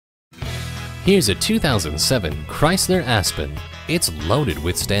Here's a 2007 Chrysler Aspen. It's loaded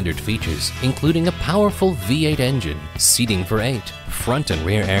with standard features, including a powerful V8 engine, seating for 8, front and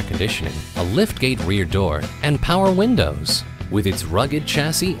rear air conditioning, a liftgate rear door, and power windows. With its rugged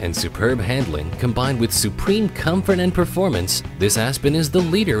chassis and superb handling combined with supreme comfort and performance, this Aspen is the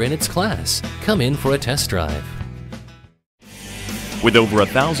leader in its class. Come in for a test drive. With over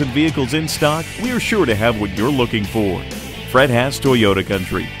 1,000 vehicles in stock, we are sure to have what you're looking for. Fred Haas Toyota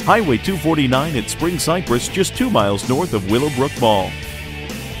Country, Highway 249 at Spring Cypress, just 2 miles north of Willowbrook Mall.